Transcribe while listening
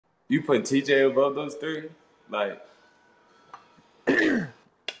You put TJ above those three? Like,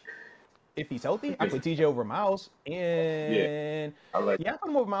 If he's healthy, I put TJ over Myles. And I put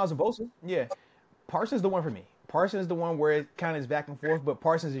him over Myles and Bosa. Yeah. Parsons is the one for me. Parsons is the one where it kind of is back and forth, but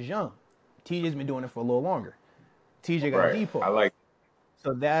Parsons is young. TJ's been doing it for a little longer. TJ got a depot. I like.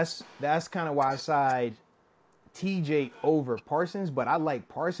 So that's kind of why I side TJ over Parsons, but I like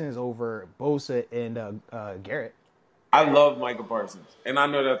Parsons over Bosa and Garrett. I love Micah Parsons, and I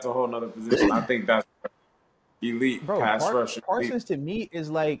know that's a whole nother position. I think that's elite pass rusher. Parsons to me is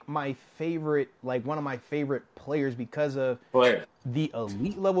like my favorite, like one of my favorite players because of the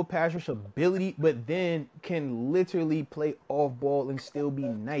elite level pass rush ability, but then can literally play off ball and still be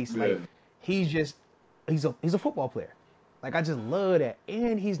nice. Yeah. Like he's a football player. Like I just love that,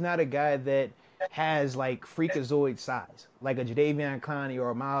 and he's not a guy that has like freakazoid size, like a Jadeveon Clowney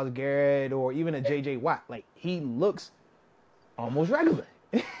or a Myles Garrett or even a JJ Watt. Like he looks almost regular.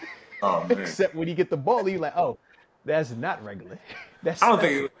 Oh, man. Except when you get the ball, you're like, oh, that's not regular. I don't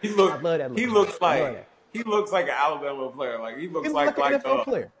think he looks. I love that look. He looks like an Alabama player. Like he looks like an NFL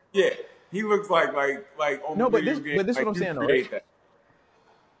player. Yeah, he looks like on no, the but video this, game. But this is like, what I'm saying, though. Right?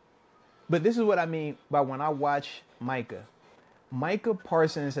 But this is what I mean by when I watch Micah. Micah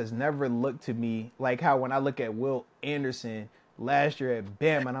Parsons has never looked to me like how when I look at Will Anderson last year at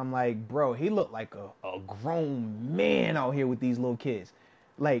Bama, and I'm like, bro, he looked like a grown man out here with these little kids.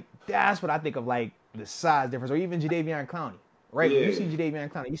 Like, that's what I think of, like, the size difference. Or even Jadeveon Clowney, right? Yeah. When you see Jadeveon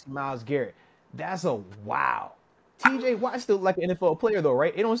Clowney, you see Myles Garrett. That's a wow. TJ Watt still like an NFL player, though,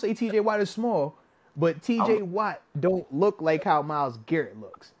 right? It don't say TJ Watt is small, but TJ Watt don't look like how Myles Garrett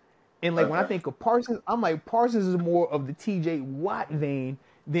looks. And, like, when I think of Parsons, I'm like, Parsons is more of the TJ Watt vein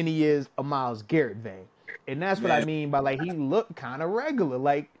than he is a Myles Garrett vein. And that's what I mean by, like, he looked kind of regular.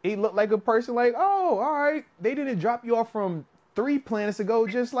 Like, he looked like a person like, oh, all right, they didn't drop you off from 3 planets ago,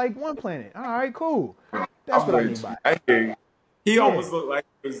 just like 1 planet. All right, cool. That's what I mean by it. I hear you. He almost looked like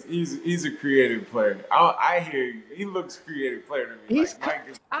he's a creative player. I hear you. He looks creative player to me. He's like,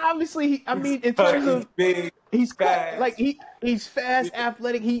 obviously, I mean, in terms of big, he's fast. Like he's fast,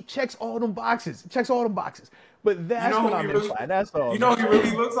 athletic. He checks all them boxes. But that's what I'm implying. That's all. You know, he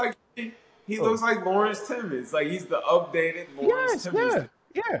really looks like he looks like Lawrence Timmons. Like he's the updated Lawrence Timmons.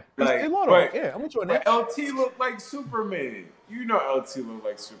 Yeah. Like, I'm with you on that. LT looked like Superman. You know, LT looked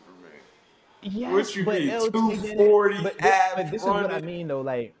like Superman. Yes, what you mean? LT 240 but this is running. what I mean, though.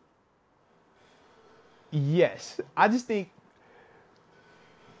 Like, yes, I just think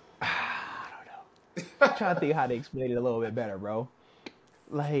I don't know. I'm trying to think how to explain it a little bit better, bro.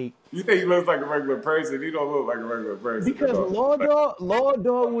 Like, you think he looks like a regular person? He don't look like a regular person. Because Law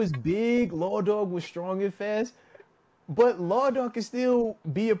Dog was big, Law Dog was strong and fast, but Law Dog can still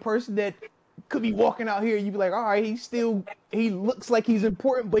be a person that could be walking out here and you be like, all right, he looks like he's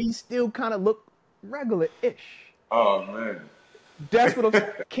important, but he still kind of look regular-ish. Oh, man. That's what I'm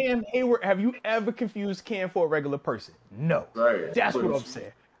saying. Cam Hayward, have you ever confused Cam for a regular person? No. Right. That's what I'm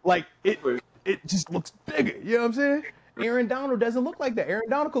saying. Like, it just looks bigger. You know what I'm saying? Aaron Donald doesn't look like that. Aaron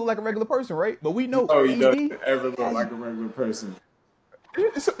Donald could look like a regular person, right? But we know he doesn't ever look like a regular person.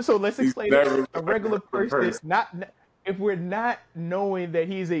 So let's explain it. A regular person, not if we're not knowing that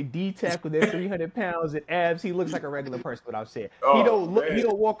he's a D tackle that's 300 pounds and abs, he looks like a regular person. What I'm saying, he don't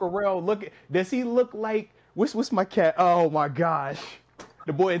walk around looking. Does he look like what's my cat? Oh my gosh,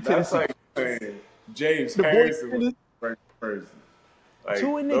 the boy in Tennessee. That's like saying James Harrison looks like a regular person. Like,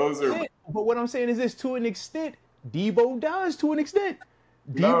 to an extent, but what I'm saying is this: to an extent, Debo does. To an extent,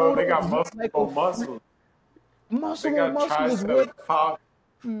 no, they got muscle on muscle. Muscle on muscle is what.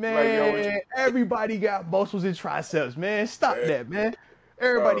 Man, like, everybody got muscles and triceps, man. Stop that, man.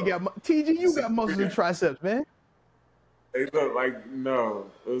 Everybody got TG. You got muscles and triceps, man. They look like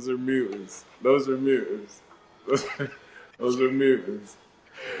those are mutants. Those are mutants. Those are mutants.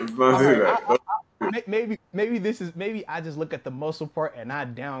 Let's not do that. Maybe I just look at the muscle part and I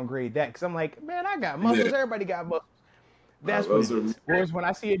downgrade that because I'm like, man, I got muscles. Yeah. Everybody got muscles. That's what it is. Whereas when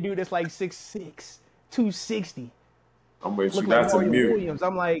I see a dude that's like 6'6", 260. I'm with you. Like That's Mario a mute. Williams.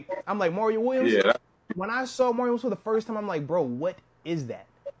 I'm like Mario Williams. Yeah. When I saw Mario Williams for the first time, I'm like, bro, what is that?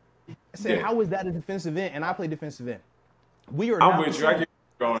 I said, how is that a defensive end? And I play defensive end. We are. I'm with you. I get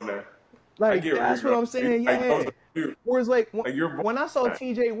going there. Like that's what I'm saying. Yeah. Whereas like when I saw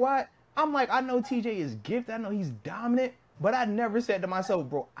TJ Watt, I'm like, I know TJ is gifted. I know he's dominant, but I never said to myself,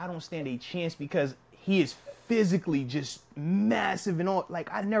 bro, I don't stand a chance because he is physically just massive and all.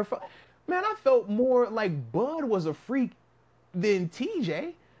 Like I never felt. Man, I felt more like Bud was a freak than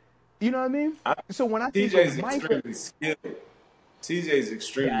TJ. You know what I mean? So when I think TJ's of Micah, extremely skilled. TJ's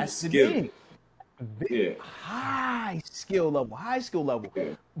extremely skilled. Yeah. high skill level. Yeah.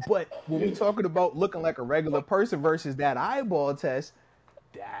 But when we Yeah. talking about looking like a regular person versus that eyeball test,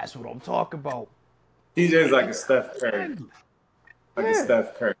 that's what I'm talking about. TJ's like a Steph Curry. Like a Yeah,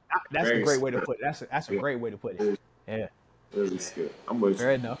 Steph Curry. that's a Very great way to skilled. put it. That's a Yeah. great way to put it. Really, Yeah, really skilled. I'm with fair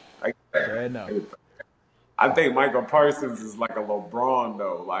you. enough. I get that. Fair enough. I get that. I think Michael Parsons is like a LeBron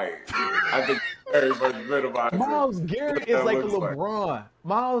though. Like I think very much minimizing Myles what Garrett is that like a looks like. LeBron.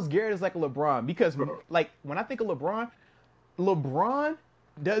 Myles Garrett is like a LeBron because, Bro. like, when I think of LeBron, LeBron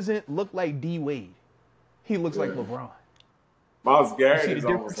doesn't look like D Wade. He looks like Yeah. LeBron. Miles You Garrett see the is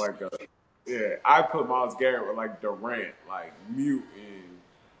almost difference? like a yeah. I put Miles Garrett with like Durant, like mutant,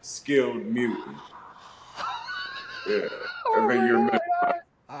 skilled mutant. Yeah, I Oh think my you're God! missing.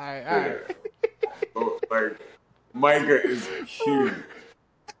 All right, all Yeah, right. so, like Micah is huge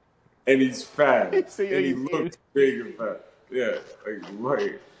and he's fast So and he he's looks big and fast. Yeah,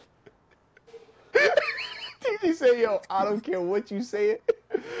 like he said, "Yo, I don't care what you say.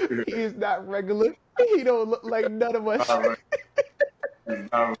 He is not regular. He don't look like none of us." not like,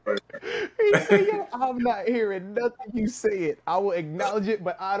 it's not like He said, "Yo, I'm not hearing nothing you say it. I will acknowledge it,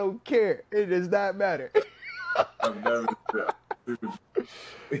 but I don't care. It does not matter." I've never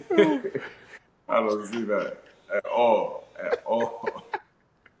I don't see that at all. At all.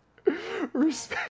 Respect.